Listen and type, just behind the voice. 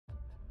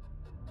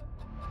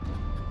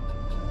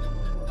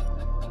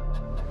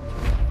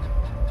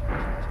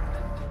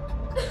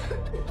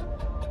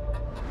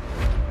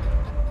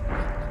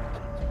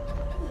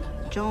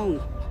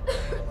Joan.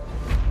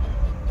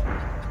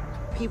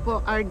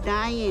 People are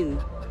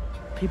dying.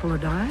 People are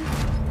dying?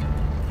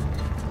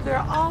 There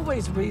are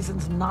always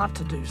reasons not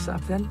to do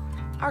something.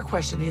 Our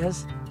question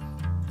is,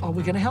 are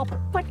we going to help her?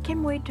 What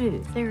can we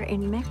do? They're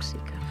in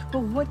Mexico. But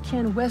what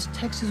can West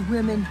Texas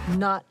women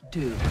not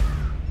do?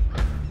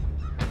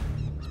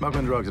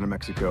 Smuggling drugs into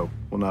Mexico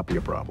will not be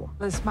a problem.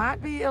 This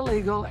might be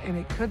illegal, and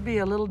it could be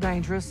a little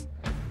dangerous,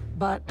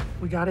 but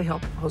we got to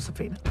help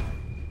Josefina.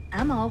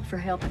 I'm all for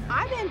helping.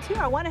 I'm in, too.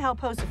 I want to help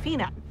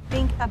Josefina.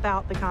 Think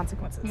about the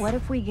consequences. What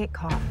if we get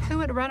caught? Who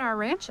would run our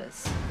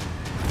ranches?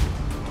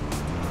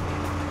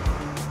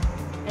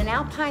 In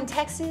Alpine,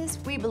 Texas,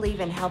 we believe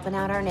in helping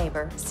out our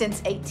neighbor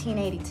since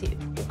 1882.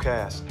 Well,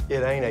 Cass,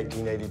 it ain't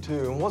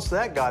 1882, and what's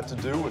that got to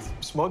do with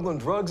smuggling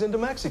drugs into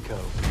Mexico?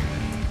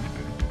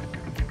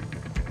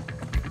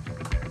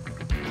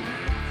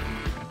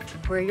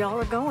 Where y'all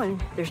are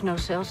going, there's no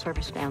cell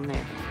service down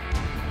there.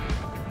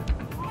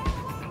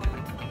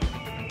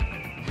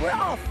 We're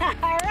off.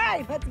 All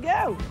right, let's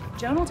go.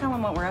 Joan will tell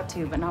him what we're up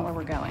to, but not where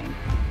we're going.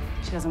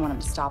 She doesn't want him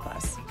to stop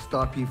us.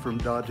 Stop you from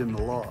dodging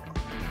the law.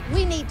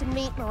 We need to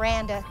meet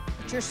Miranda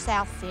at your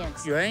south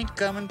fence. You ain't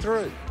coming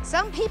through.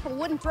 Some people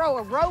wouldn't throw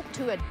a rope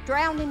to a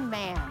drowning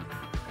man.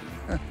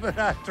 But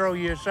I'd throw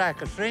you a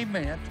sack of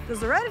cement.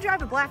 Does Loretta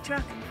drive a black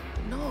truck?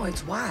 No,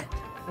 it's white.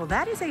 Well,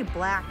 that is a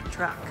black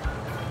truck.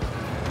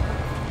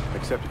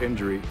 Except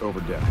injury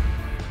over death.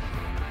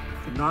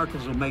 The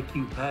narcos will make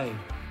you pay.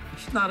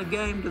 It's not a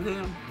game to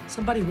them.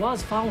 Somebody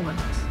was following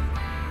us.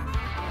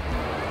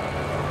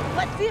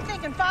 Let's see if they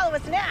can follow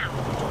us now.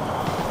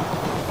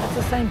 That's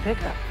the same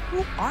pickup.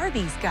 Who are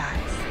these guys?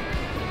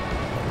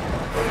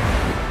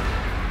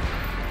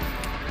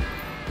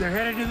 They're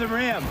headed to the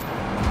rim.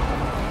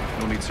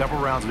 You'll need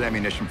several rounds of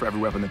ammunition for every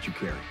weapon that you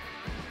carry.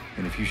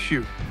 And if you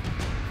shoot,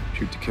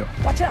 shoot to kill.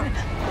 Watch out.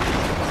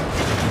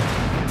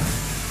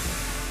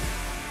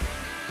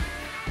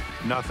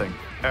 Nothing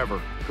ever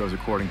goes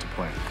according to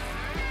plan.